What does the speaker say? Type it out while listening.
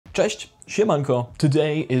Cześć, siemanko.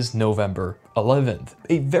 Today is November 11th,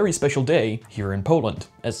 a very special day here in Poland,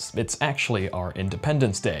 as it's actually our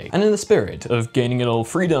Independence Day. And in the spirit of gaining a little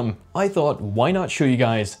freedom, I thought, why not show you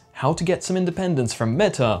guys how to get some independence from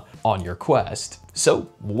Meta on your quest. So,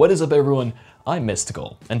 what is up everyone? I'm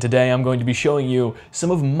Mysticle, and today I'm going to be showing you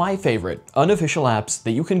some of my favorite unofficial apps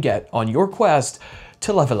that you can get on your quest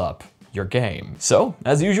to level up your game. So,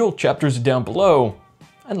 as usual, chapters are down below,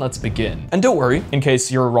 and let's begin. And don't worry, in case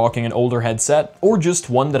you're rocking an older headset, or just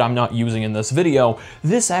one that I'm not using in this video,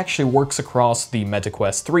 this actually works across the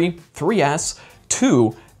MetaQuest 3, 3S,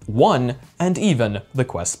 2, 1, and even the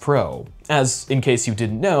Quest Pro. As, in case you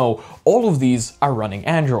didn't know, all of these are running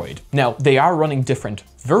Android. Now, they are running different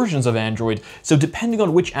versions of Android, so depending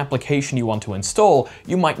on which application you want to install,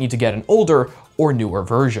 you might need to get an older or newer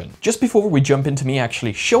version. Just before we jump into me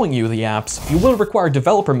actually showing you the apps, you will require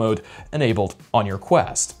developer mode enabled on your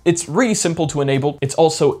quest. It's really simple to enable, it's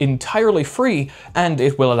also entirely free, and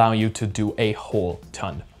it will allow you to do a whole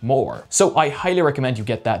ton more. So I highly recommend you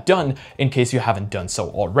get that done in case you haven't done so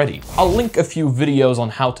already. I'll link a few videos on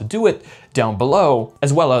how to do it down below,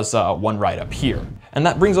 as well as one right up here. And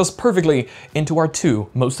that brings us perfectly into our two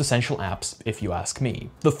most essential apps, if you ask me.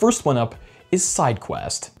 The first one up is Side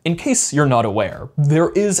Quest. In case you're not aware, there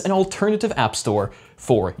is an alternative app store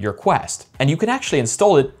for your quest, and you can actually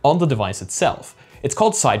install it on the device itself. It's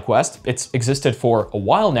called Side Quest, it's existed for a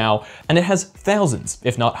while now, and it has thousands,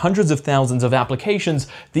 if not hundreds of thousands of applications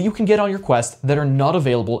that you can get on your quest that are not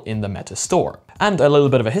available in the Meta store. And a little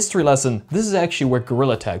bit of a history lesson, this is actually where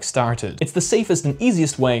Gorilla Tag started. It's the safest and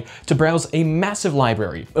easiest way to browse a massive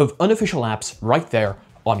library of unofficial apps right there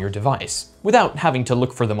on your device, without having to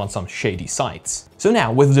look for them on some shady sites. So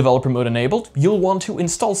now, with developer mode enabled, you'll want to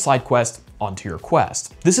install Side Quest onto your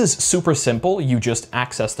quest. This is super simple. You just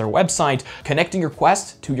access their website, connecting your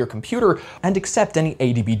quest to your computer, and accept any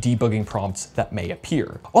ADB debugging prompts that may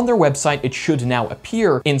appear. On their website, it should now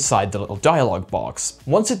appear inside the little dialog box.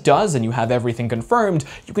 Once it does and you have everything confirmed,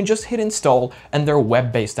 you can just hit install and their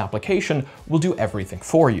web-based application will do everything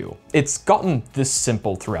for you. It's gotten this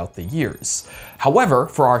simple throughout the years. However,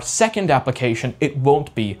 for our second application, it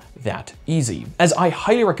won't be that easy, as I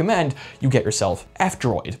highly recommend you get yourself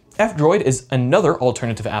F-Droid. F-Droid is another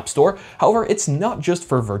alternative app store, however, it's not just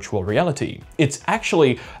for virtual reality. It's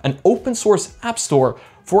actually an open source app store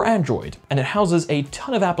for Android, and it houses a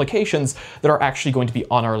ton of applications that are actually going to be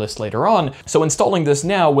on our list later on, so installing this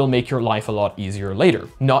now will make your life a lot easier later,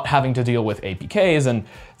 not having to deal with APKs and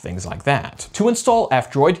things like that. To install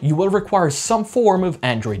F-Droid, you will require some form of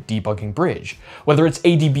Android debugging bridge, whether it's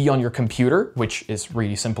ADB on your computer, which is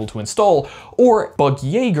really simple to install, or Bug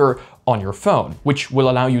Jaeger on your phone, which will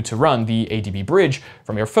allow you to run the ADB bridge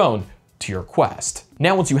from your phone to your quest.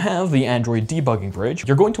 Now, once you have the Android debugging bridge,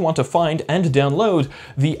 you're going to want to find and download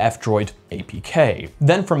the F-Droid APK.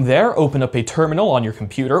 Then from there, open up a terminal on your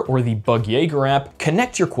computer or the Bug Jaeger app,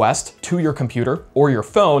 connect your quest to your computer or your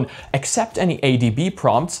phone, accept any ADB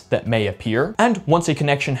prompts that may appear, and once a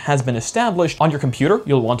connection has been established on your computer,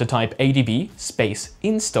 you'll want to type ADB space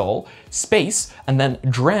install space, and then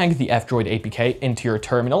drag the F-Droid APK into your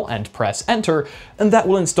terminal and press enter, and that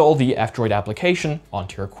will install the F-Droid application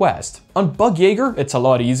onto your quest. On Bug Jaeger, it's a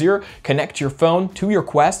lot easier. Connect your phone to your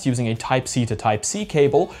quest using a Type-C to Type-C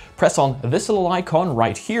cable, press on this little icon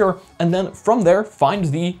right here, and then from there, find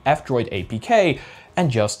the F-Droid APK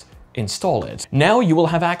and just install it. Now you will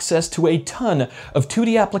have access to a ton of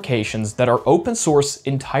 2D applications that are open source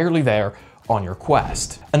entirely there on your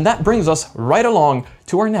quest. And that brings us right along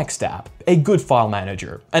to our next app, a good file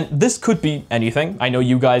manager. And this could be anything. I know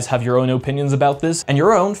you guys have your own opinions about this and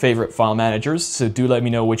your own favorite file managers, so do let me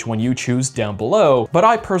know which one you choose down below. But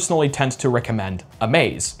I personally tend to recommend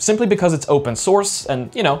Amaze, simply because it's open source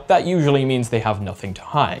and, you know, that usually means they have nothing to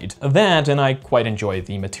hide. That, and I quite enjoy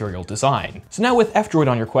the material design. So now with F-Droid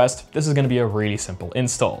on your quest, this is going to be a really simple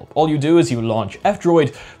install. All you do is you launch F-Droid,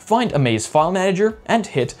 find Amaze File Manager, and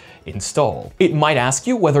hit install. It might ask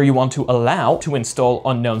you whether you want to allow to install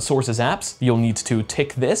unknown sources apps. You'll need to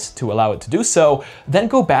tick this to allow it to do so, then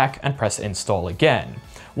go back and press install again.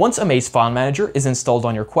 Once Amaze File Manager is installed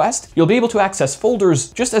on your quest, you'll be able to access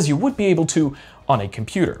folders just as you would be able to on a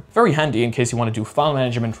computer. Very handy in case you want to do file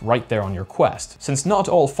management right there on your quest, since not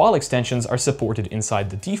all file extensions are supported inside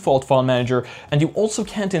the default file manager, and you also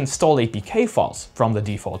can't install APK files from the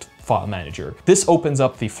default file manager. This opens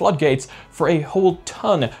up the floodgates for a whole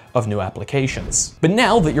ton of new applications. But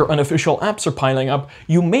now that your unofficial apps are piling up,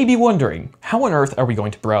 you may be wondering, how on earth are we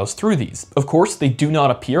going to browse through these? Of course, they do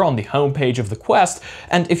not appear on the homepage of the quest,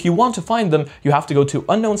 and if you want to find them, you have to go to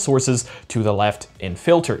unknown sources to the left in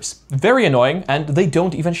filters. Very annoying, and they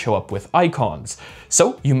don't even show up with icons.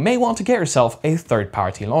 So you may want to get yourself a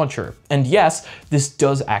third-party launcher. And yes, this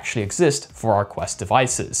does actually exist for our Quest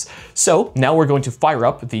devices. So now we're going to fire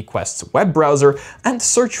up the Quest's web browser and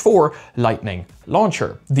search for Lightning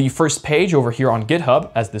Launcher. The first page over here on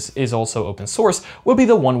GitHub, as this is also open source, will be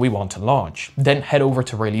the one we want to launch. Then head over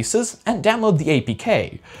to Releases and download the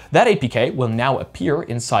APK. That APK will now appear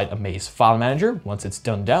inside Amaze File Manager once it's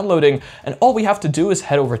done downloading, and all we have to do is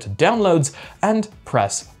head over to Downloads and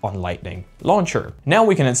press on Lightning Launcher. Now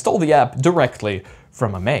we can install the app directly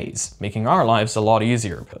from Amaze, making our lives a lot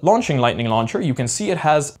easier. Launching Lightning Launcher, you can see it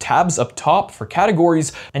has tabs up top for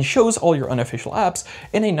categories and shows all your unofficial apps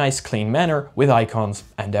in a nice clean manner with icons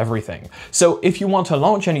and everything. So if you want to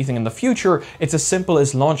launch anything in the future, it's as simple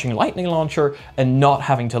as launching Lightning Launcher and not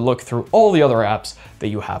having to look through all the other apps that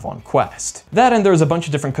you have on Quest. That, and there's a bunch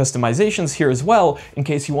of different customizations here as well in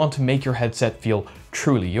case you want to make your headset feel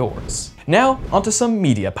truly yours. Now, onto some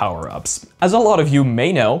media power-ups. As a lot of you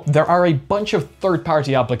may know, there are a bunch of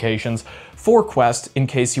third-party applications for Quest in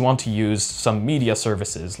case you want to use some media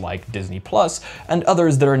services like Disney Plus and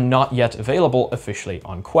others that are not yet available officially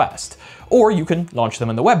on Quest. Or you can launch them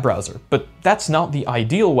in the web browser, but that's not the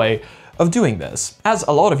ideal way of doing this. As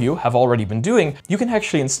a lot of you have already been doing, you can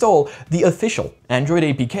actually install the official Android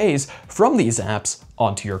APKs from these apps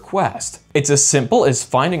onto your Quest. It's as simple as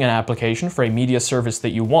finding an application for a media service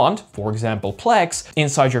that you want, for example Plex,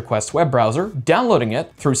 inside your Quest web browser, downloading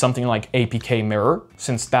it through something like APK Mirror,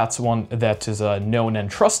 since that's one that is known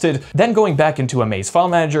and trusted, then going back into Amaze File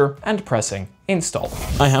Manager and pressing install.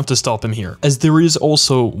 I have to stop him here, as there is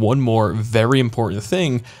also one more very important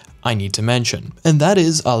thing I need to mention, and that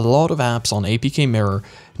is a lot of apps on APK Mirror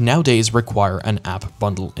nowadays require an app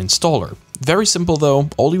bundle installer. Very simple though,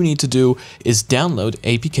 all you need to do is download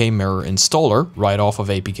APK Mirror installer right off of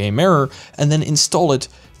APK Mirror and then install it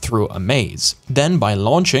through Amaze. Then by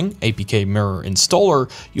launching APK Mirror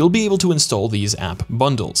installer, you'll be able to install these app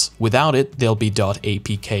bundles. Without it, they'll be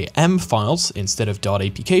 .apkm files instead of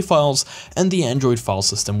 .apk files, and the Android file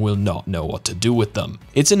system will not know what to do with them.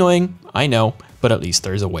 It's annoying, I know, but at least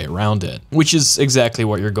there's a way around it, which is exactly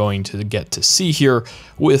what you're going to get to see here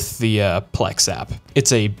with the Plex app.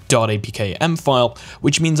 It's a .apkm file,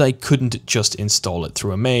 which means I couldn't just install it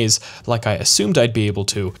through Amaze like I assumed I'd be able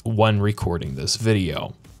to when recording this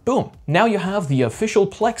video. Boom, now you have the official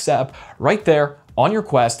Plex app right there on your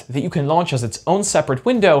Quest that you can launch as its own separate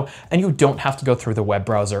window, and you don't have to go through the web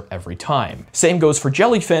browser every time. Same goes for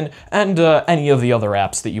Jellyfin and any of the other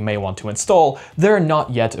apps that you may want to install. They're not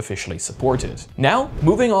yet officially supported. Now,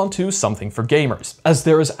 moving on to something for gamers, as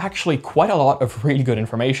there is actually quite a lot of really good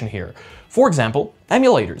information here. For example,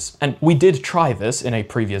 emulators, and we did try this in a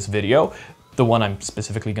previous video, the one I'm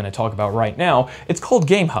specifically going to talk about right now. It's called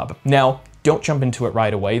GameHub. Now, don't jump into it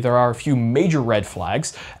right away. There are a few major red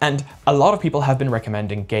flags, and a lot of people have been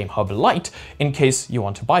recommending GameHub Lite in case you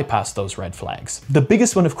want to bypass those red flags. The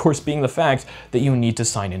biggest one, of course, being the fact that you need to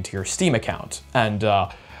sign into your Steam account. And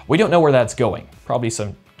we don't know where that's going. Probably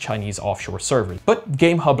some Chinese offshore servers. But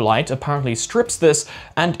GameHub Lite apparently strips this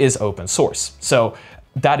and is open source. So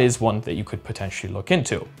that is one that you could potentially look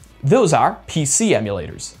into. Those are PC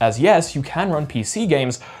emulators, as yes, you can run PC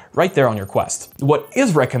games right there on your Quest. What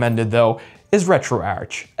is recommended though is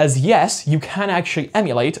RetroArch, as yes, you can actually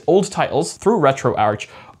emulate old titles through RetroArch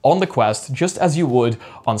on the Quest just as you would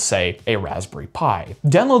on, say, a Raspberry Pi.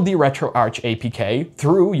 Download the RetroArch APK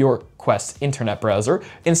through your Quest internet browser,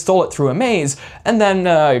 install it through Amaze, and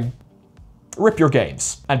then rip your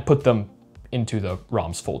games and put them into the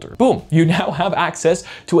ROMs folder. Boom, you now have access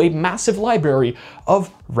to a massive library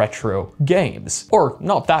of retro games. Or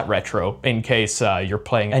not that retro, in case you're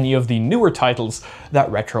playing any of the newer titles that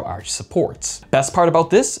RetroArch supports. Best part about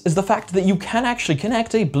this is the fact that you can actually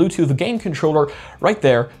connect a Bluetooth game controller right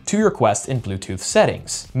there to your Quest in Bluetooth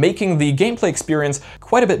settings, making the gameplay experience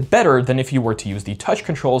quite a bit better than if you were to use the touch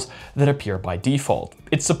controls that appear by default.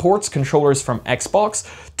 It supports controllers from Xbox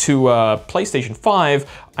to PlayStation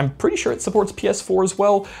 5, I'm pretty sure it supports PS4 as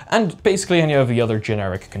well, and basically any of the other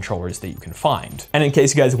generic controllers that you can find. And in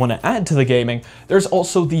case you guys want to add to the gaming, there's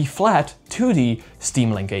also the flat 2D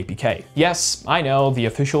Steam Link APK. Yes, I know, the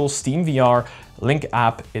official Steam VR Link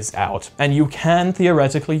app is out, and you can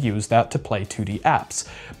theoretically use that to play 2D apps,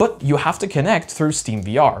 but you have to connect through Steam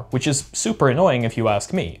VR, which is super annoying if you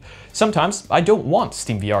ask me. Sometimes I don't want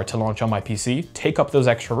Steam VR to launch on my PC, take up those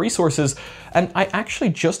extra resources, and I actually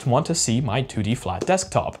just want to see my 2D flat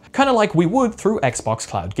desktop, kind of like we would through Xbox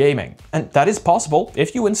Cloud Gaming. And that is possible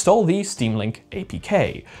if you install the Steam Link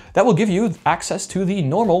APK. That will give you access to the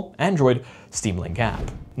normal Android Steam Link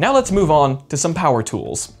app. Now let's move on to some power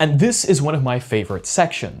tools. And this is one of my favorite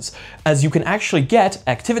sections, as you can actually get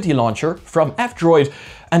Activity Launcher from F-Droid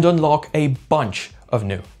and unlock a bunch of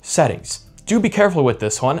new settings. Do be careful with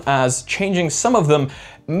this one, as changing some of them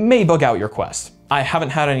may bug out your quest. I haven't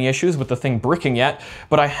had any issues with the thing bricking yet,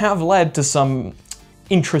 but I have led to some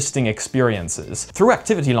interesting experiences. Through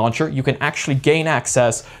Activity Launcher, you can actually gain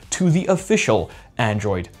access to the official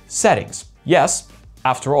Android settings. Yes,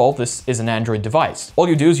 after all, this is an Android device. All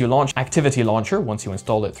you do is you launch Activity Launcher once you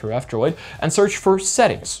install it through F-Droid and search for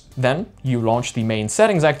settings. Then you launch the main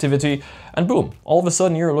settings activity and boom, all of a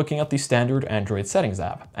sudden you're looking at the standard Android settings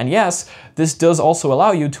app. And yes, this does also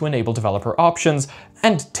allow you to enable developer options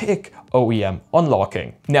and tick OEM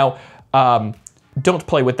unlocking. Now, don't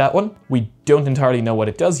play with that one. We don't entirely know what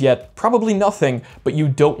it does yet. Probably nothing, but you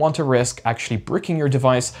don't want to risk actually bricking your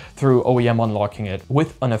device through OEM unlocking it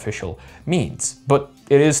with unofficial means. But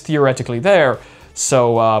it is theoretically there,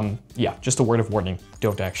 so yeah, just a word of warning,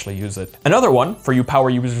 don't actually use it. Another one for you power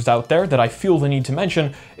users out there that I feel the need to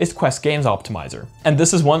mention is Quest Games Optimizer. And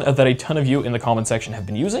this is one that a ton of you in the comment section have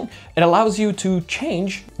been using. It allows you to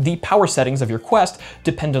change the power settings of your Quest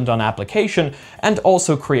dependent on application and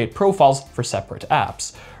also create profiles for separate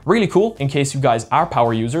apps. Really cool in case you guys are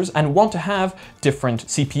power users and want to have different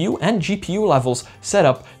CPU and GPU levels set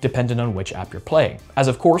up dependent on which app you're playing. As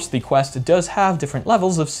of course, the Quest does have different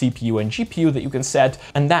levels of CPU and GPU that you can set,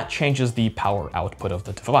 and that changes the power output of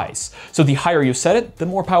the device. So the higher you set it, the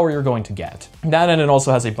more power you're going to get. That, and it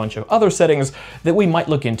also has a bunch of other settings that we might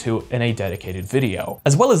look into in a dedicated video.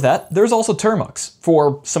 As well as that, there's also Termux.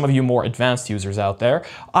 For some of you more advanced users out there,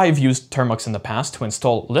 I've used Termux in the past to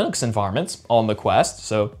install Linux environments on the Quest,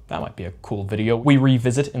 so that might be a cool video we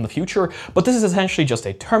revisit in the future, but this is essentially just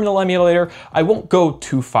a terminal emulator. I won't go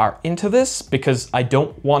too far into this because I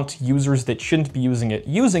don't want users that shouldn't be using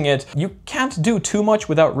it. You can't do too much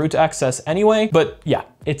without root access anyway, but yeah,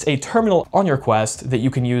 it's a terminal on your Quest that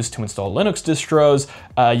you can use to install Linux distros.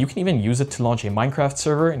 You can even use it to launch a Minecraft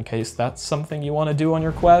server in case that's something you want to do on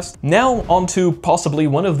your Quest. Now onto possibly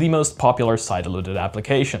one of the most popular side-loaded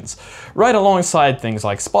applications, right alongside things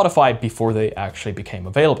like Spotify before they actually became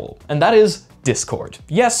available, and that is Discord.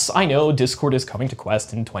 Yes, I know Discord is coming to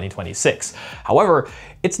Quest in 2026. However,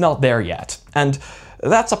 it's not there yet. And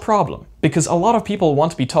that's a problem, because a lot of people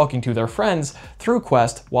want to be talking to their friends through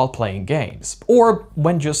Quest while playing games, or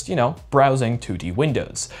when just, browsing 2D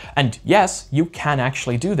windows. And yes, you can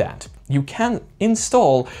actually do that. You can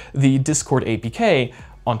install the Discord APK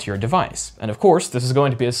onto your device. And of course, this is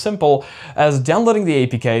going to be as simple as downloading the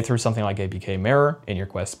APK through something like APK Mirror in your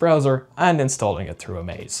Quest browser and installing it through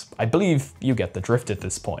Amaze. I believe you get the drift at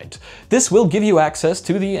this point. This will give you access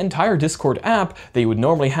to the entire Discord app that you would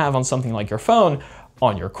normally have on something like your phone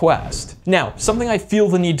on your Quest. Now, something I feel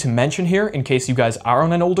the need to mention here in case you guys are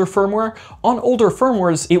on an older firmware, on older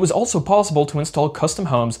firmwares, it was also possible to install custom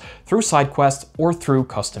homes through Side Quest or through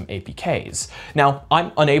custom APKs. Now,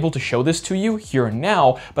 I'm unable to show this to you here and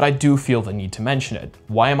now, but I do feel the need to mention it.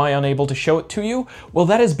 Why am I unable to show it to you? Well,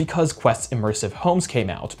 that is because Quest's immersive homes came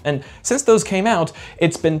out. And since those came out,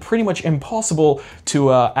 it's been pretty much impossible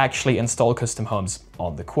to actually install custom homes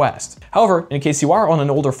on the Quest. However, in case you are on an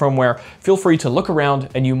older firmware, feel free to look around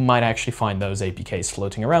and you might actually find those APKs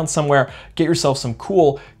floating around somewhere. Get yourself some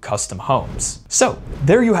cool custom homes. So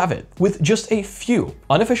there you have it. With just a few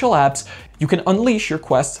unofficial apps, you can unleash your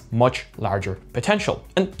Quest's much larger potential.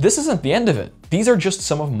 And this isn't the end of it. These are just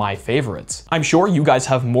some of my favorites. I'm sure you guys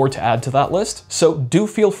have more to add to that list, so do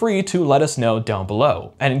feel free to let us know down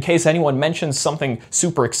below. And in case anyone mentions something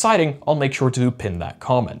super exciting, I'll make sure to pin that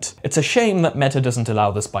comment. It's a shame that Meta doesn't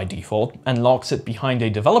allow this by default and locks it behind a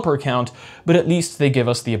developer account, but at least they give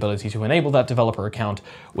us the ability to enable that developer account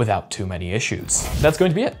without too many issues. That's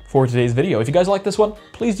going to be it for today's video. If you guys like this one,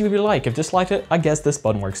 please do leave a like. If disliked it, I guess this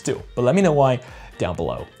button works too, but let me know why down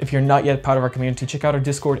below. If you're not yet part of our community, check out our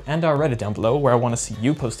Discord and our Reddit down below, where I want to see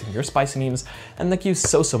you posting your spicy memes. And thank you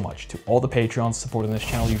so much to all the Patreons supporting this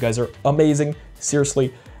channel. You guys are amazing.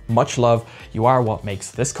 Seriously, much love. You are what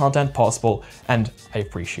makes this content possible, and I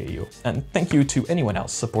appreciate you. And thank you to anyone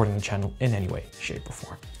else supporting the channel in any way, shape, or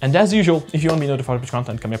form. And as usual, if you want to be notified of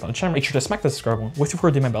content coming up on the channel, make sure to smack the subscribe button with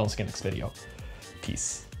your my bell and see you next video.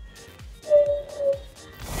 Peace.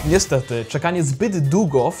 Niestety, czekanie zbyt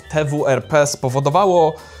długo w TWRP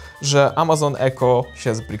spowodowało, że Amazon Echo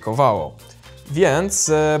się zbrikowało.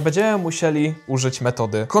 Więc będziemy musieli użyć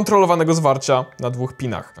metody kontrolowanego zwarcia na 2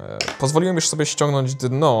 pinach. Pozwoliłem już sobie ściągnąć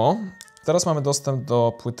dno. Teraz mamy dostęp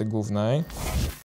do płyty głównej.